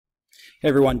Hey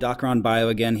everyone, Dr. On Bio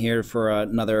again here for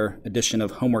another edition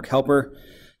of Homework Helper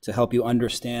to help you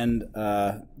understand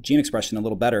gene expression a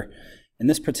little better. In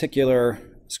this particular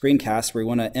screencast, we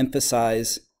want to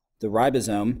emphasize the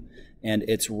ribosome and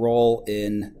its role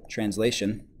in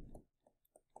translation.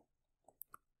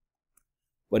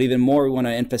 But even more, we want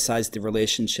to emphasize the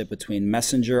relationship between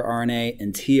messenger RNA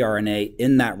and tRNA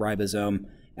in that ribosome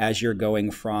as you're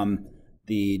going from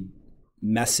the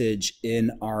message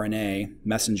in RNA,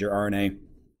 messenger RNA,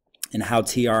 and how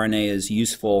tRNA is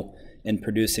useful in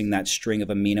producing that string of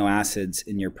amino acids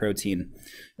in your protein.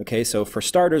 Okay, so for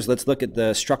starters, let's look at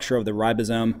the structure of the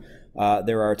ribosome.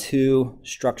 There are two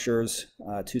structures,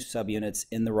 two subunits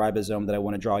in the ribosome that I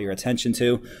want to draw your attention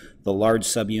to, the large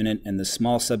subunit and the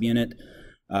small subunit.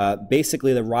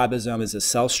 Basically, the ribosome is a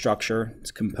cell structure. It's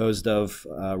composed of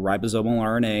ribosomal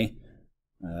RNA,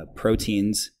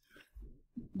 proteins,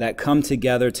 that come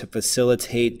together to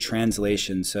facilitate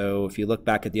translation. So if you look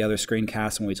back at the other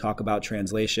screencasts when we talk about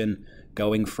translation,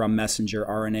 going from messenger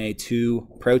RNA to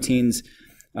proteins,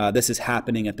 this is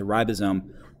happening at the ribosome.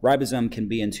 Ribosome can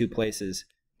be in two places.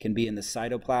 It can be in the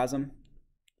cytoplasm,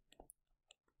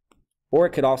 or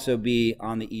it could also be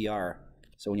on the ER.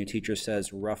 So when your teacher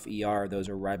says rough ER, those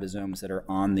are ribosomes that are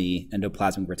on the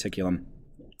endoplasmic reticulum.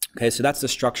 Okay, so that's the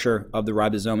structure of the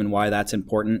ribosome and why that's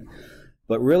important.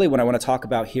 But really what I want to talk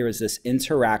about here is this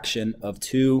interaction of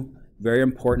two very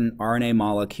important RNA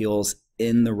molecules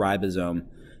in the ribosome.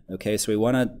 Okay, so we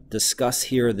want to discuss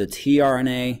here the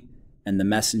tRNA and the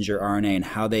messenger RNA and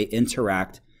how they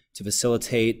interact to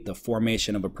facilitate the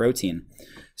formation of a protein.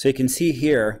 So you can see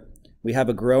here we have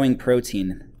a growing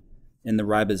protein in the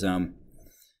ribosome.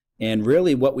 And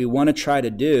really what we want to try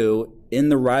to do in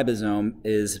the ribosome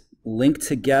is link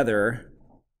together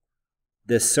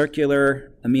this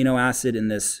circular amino acid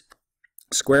and this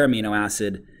square amino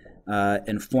acid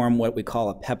and form what we call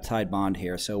a peptide bond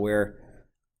here. So we're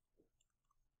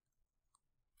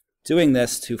doing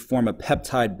this to form a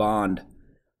peptide bond.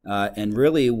 And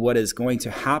really what is going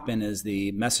to happen is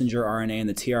the messenger RNA and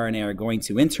the tRNA are going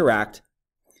to interact,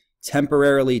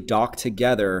 temporarily dock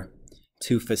together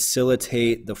to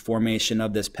facilitate the formation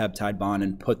of this peptide bond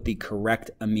and put the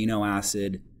correct amino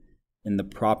acid in the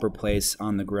proper place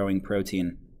on the growing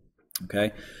protein.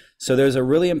 Okay, so there's a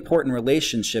really important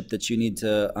relationship that you need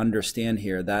to understand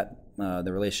here, that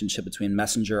the relationship between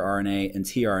messenger RNA and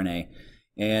tRNA.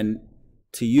 And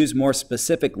to use more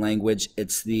specific language,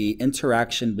 it's the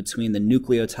interaction between the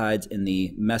nucleotides in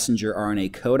the messenger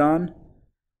RNA codon,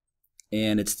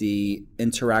 and it's the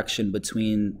interaction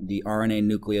between the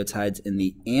RNA nucleotides in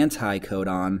the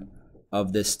anticodon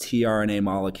of this tRNA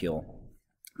molecule.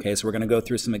 Okay, so we're going to go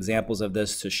through some examples of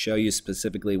this to show you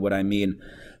specifically what I mean.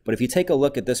 But if you take a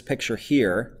look at this picture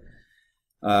here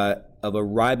of a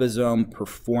ribosome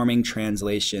performing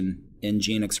translation in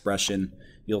gene expression,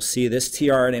 you'll see this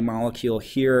tRNA molecule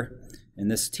here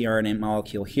and this tRNA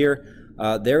molecule here.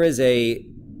 There is a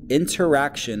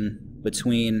interaction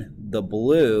between the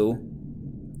blue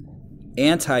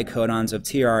anticodons of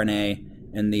tRNA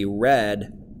and the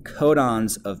red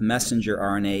codons of messenger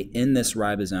RNA in this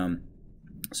ribosome.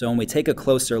 So when we take a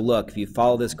closer look, if you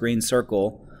follow this green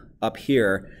circle up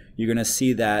here, you're going to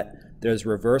see that there's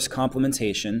reverse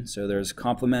complementation. So there's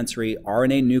complementary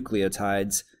RNA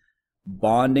nucleotides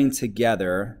bonding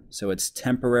together. So it's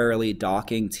temporarily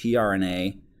docking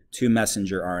tRNA to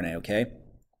messenger RNA, okay?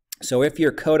 So if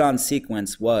your codon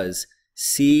sequence was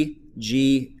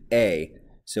CGA,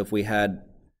 so if we had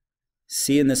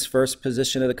C in this first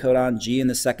position of the codon, G in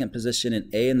the second position,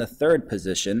 and A in the third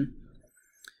position,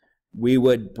 we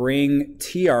would bring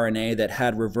tRNA that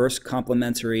had reverse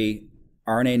complementary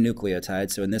RNA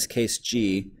nucleotides, so in this case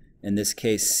G, in this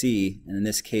case C, and in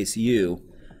this case U,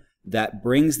 that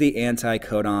brings the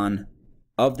anticodon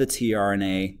of the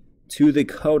tRNA to the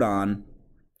codon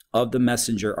of the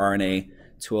messenger RNA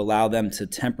to allow them to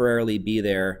temporarily be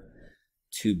there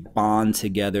to bond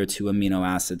together to amino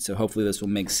acids. So hopefully this will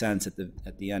make sense at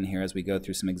the end here as we go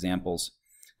through some examples.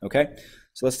 Okay,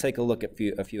 so let's take a look at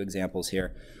a few examples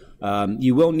here.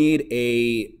 You will need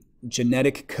a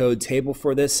genetic code table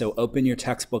for this, so open your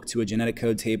textbook to a genetic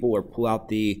code table or pull out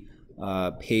the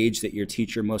page that your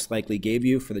teacher most likely gave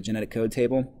you for the genetic code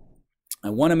table.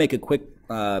 I want to make a quick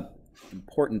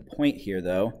important point here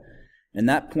though, and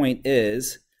that point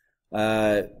is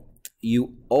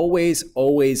you always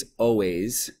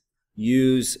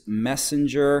use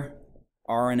messenger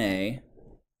RNA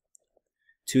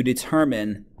to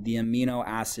determine the amino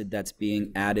acid that's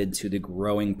being added to the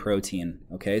growing protein.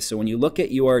 Okay, so when you look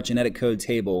at your genetic code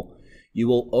table, you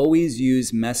will always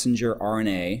use messenger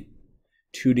RNA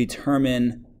to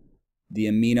determine the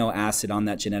amino acid on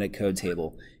that genetic code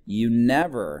table. You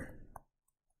never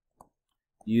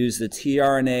use the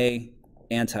tRNA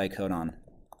anticodon.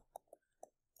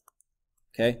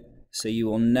 Okay? So you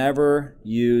will never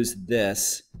use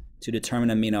this to determine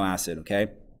amino acid, okay?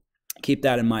 Keep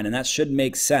that in mind, and that should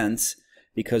make sense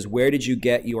because where did you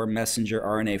get your messenger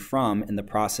RNA from in the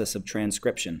process of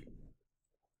transcription?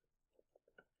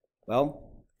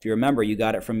 Well, if you remember, you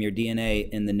got it from your DNA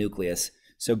in the nucleus.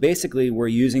 So basically, we're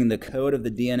using the code of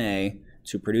the DNA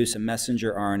to produce a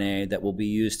messenger RNA that will be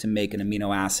used to make an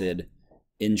amino acid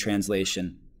in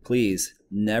translation. Please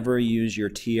never use your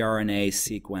tRNA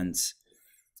sequence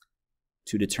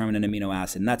to determine an amino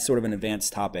acid. And that's sort of an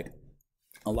advanced topic.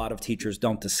 A lot of teachers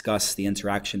don't discuss the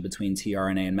interaction between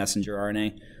tRNA and messenger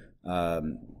RNA.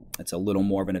 It's a little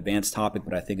more of an advanced topic,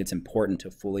 but I think it's important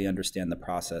to fully understand the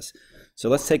process. So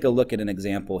let's take a look at an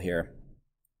example here.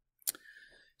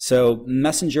 So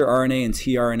messenger RNA and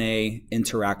tRNA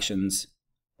interactions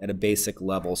at a basic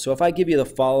level. So if I give you the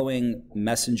following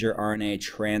messenger RNA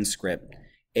transcript,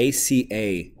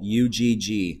 ACA,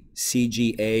 UGG,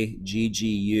 CGA,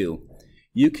 GGU,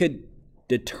 you could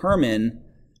determine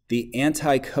the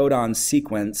anticodon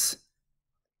sequence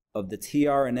of the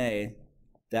tRNA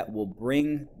that will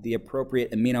bring the appropriate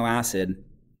amino acid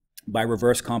by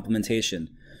reverse complementation.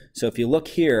 So if you look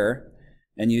here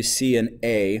and you see an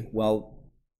A, well,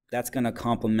 that's going to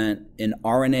complement in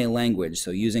RNA language,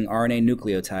 so using RNA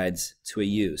nucleotides to a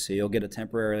U. So you'll get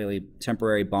a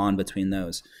temporary bond between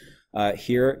those.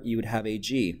 Here you would have a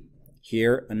G,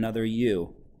 here another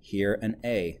U, here an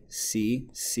A, C,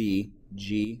 C,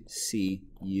 G, C,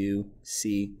 U,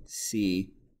 C,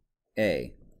 C,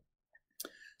 A.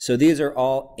 So these are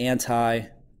all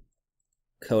anticodons.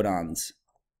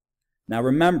 Now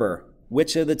remember,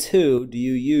 which of the two do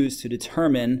you use to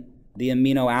determine the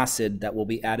amino acid that will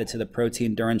be added to the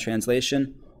protein during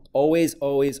translation? Always,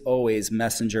 always, always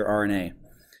messenger RNA.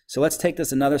 So let's take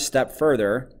this another step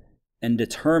further and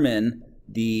determine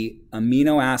the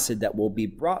amino acid that will be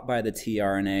brought by the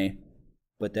tRNA,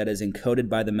 but that is encoded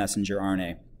by the messenger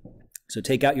RNA. So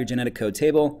take out your genetic code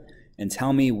table and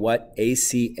tell me what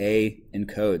ACA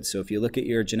encodes. So if you look at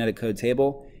your genetic code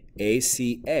table,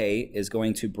 ACA is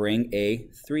going to bring a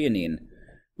threonine,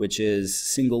 which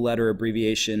is single letter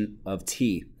abbreviation of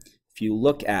T. If you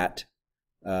look at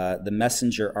the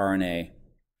messenger RNA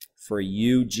for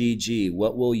UGG,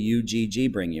 what will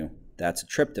UGG bring you? That's a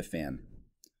tryptophan.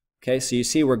 Okay, so you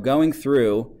see we're going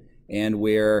through and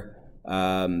we're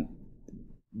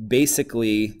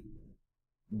basically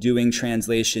doing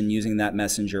translation using that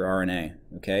messenger RNA,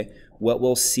 okay? What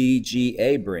will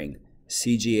CGA bring?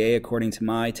 CGA, according to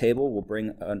my table, will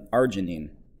bring an arginine,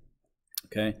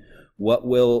 okay? What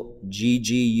will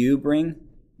GGU bring?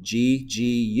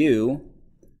 GGU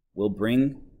will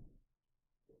bring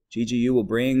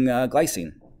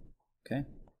glycine, okay?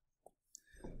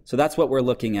 So that's what we're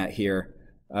looking at here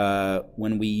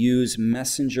when we use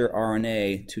messenger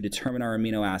RNA to determine our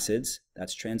amino acids.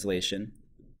 That's translation.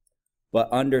 But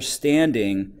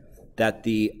understanding that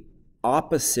the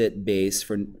opposite base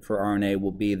for RNA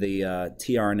will be the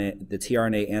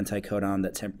tRNA anticodon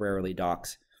that temporarily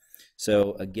docks.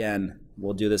 So again,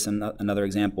 we'll do this in another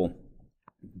example,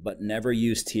 but never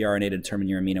use tRNA to determine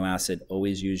your amino acid.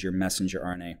 Always use your messenger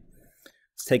RNA.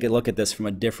 Let's take a look at this from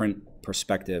a different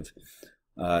perspective,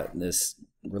 this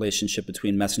relationship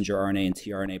between messenger RNA and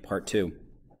tRNA part 2.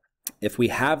 If we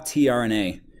have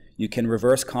tRNA, you can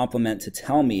reverse complement to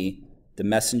tell me the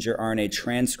messenger RNA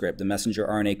transcript, the messenger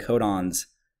RNA codons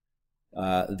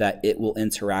that it will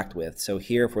interact with. So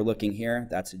here, if we're looking here,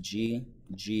 that's a G,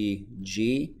 G,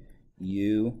 G,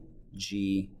 U,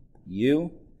 G,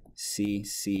 U, C,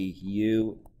 C,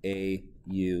 U, A,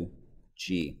 U,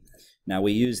 G. Now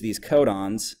we use these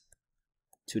codons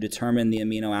to determine the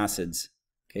amino acids.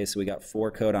 Okay, so we got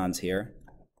 4 codons here.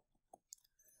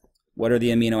 What are the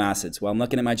amino acids? Well, I'm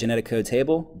looking at my genetic code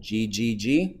table,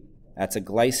 GGG. That's a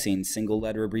glycine, single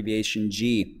letter abbreviation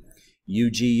G.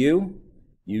 UGU,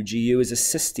 UGU is a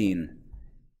cysteine.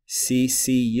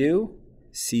 CCU,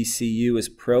 CCU is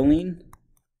proline.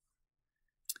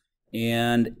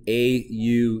 And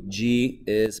AUG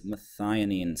is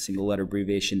methionine, single letter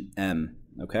abbreviation M,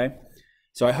 okay?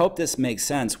 So I hope this makes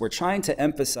sense. We're trying to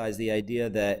emphasize the idea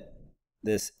that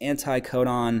this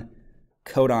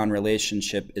anticodon-codon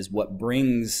relationship is what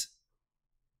brings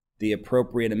the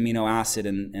appropriate amino acid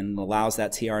and allows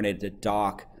that tRNA to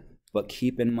dock, but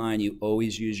keep in mind you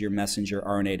always use your messenger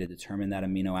RNA to determine that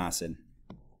amino acid.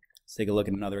 Let's take a look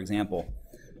at another example,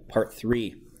 part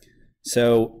 3.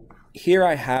 So here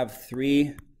I have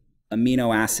 3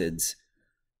 amino acids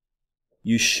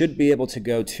you should be able to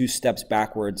go 2 steps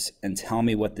backwards and tell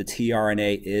me what the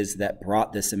tRNA is that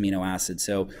brought this amino acid.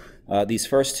 So these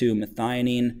first two,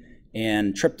 methionine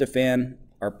and tryptophan,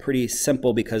 are pretty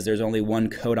simple because there's only one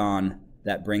codon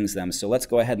that brings them. So let's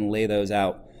go ahead and lay those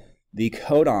out. The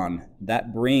codon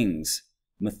that brings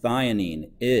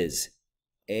methionine is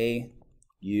AUG.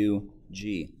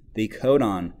 The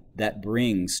codon that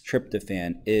brings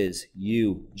tryptophan is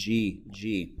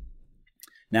UGG.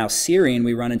 Now, serine,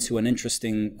 we run into an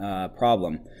interesting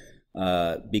problem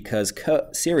because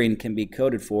serine can be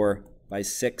coded for by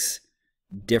 6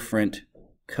 different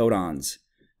codons.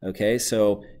 Okay,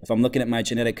 so if I'm looking at my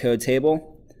genetic code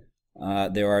table,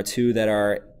 there are 2 that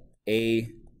are AGU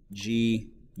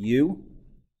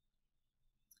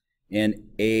and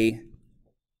AGC.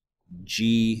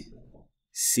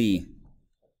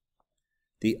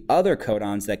 The other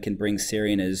codons that can bring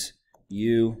serine is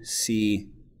UC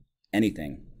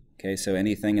anything. Okay, so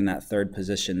anything in that 3rd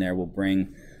position there will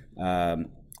bring a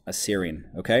serine.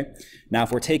 Okay, now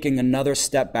if we're taking another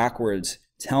step backwards,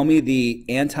 tell me the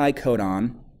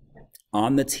anticodon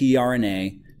on the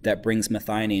tRNA that brings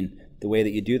methionine. The way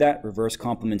that you do that, reverse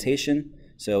complementation.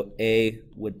 So A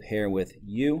would pair with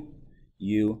U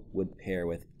would pair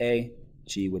with A,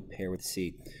 G would pair with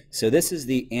C. So this is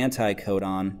the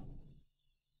anticodon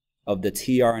of the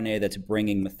tRNA that's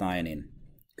bringing methionine.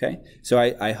 Okay, so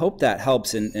I hope that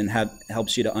helps and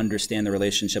helps you to understand the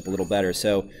relationship a little better.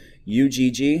 So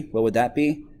UGG, what would that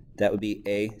be? That would be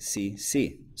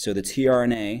ACC. So the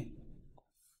tRNA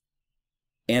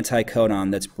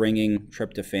anticodon that's bringing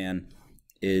tryptophan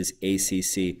is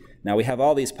ACC. Now we have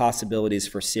all these possibilities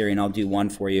for serine. I'll do one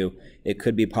for you. It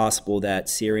could be possible that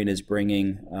serine is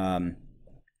bringing,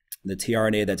 the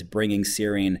tRNA that's bringing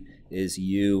serine is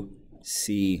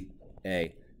UCA,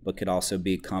 but could also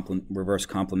be reverse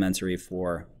complementary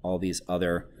for all these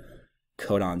other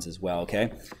codons as well,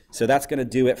 okay? So that's going to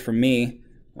do it for me.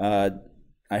 I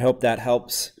hope that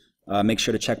helps. Make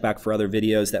sure to check back for other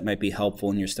videos that might be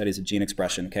helpful in your studies of gene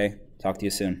expression, okay? Talk to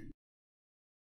you soon.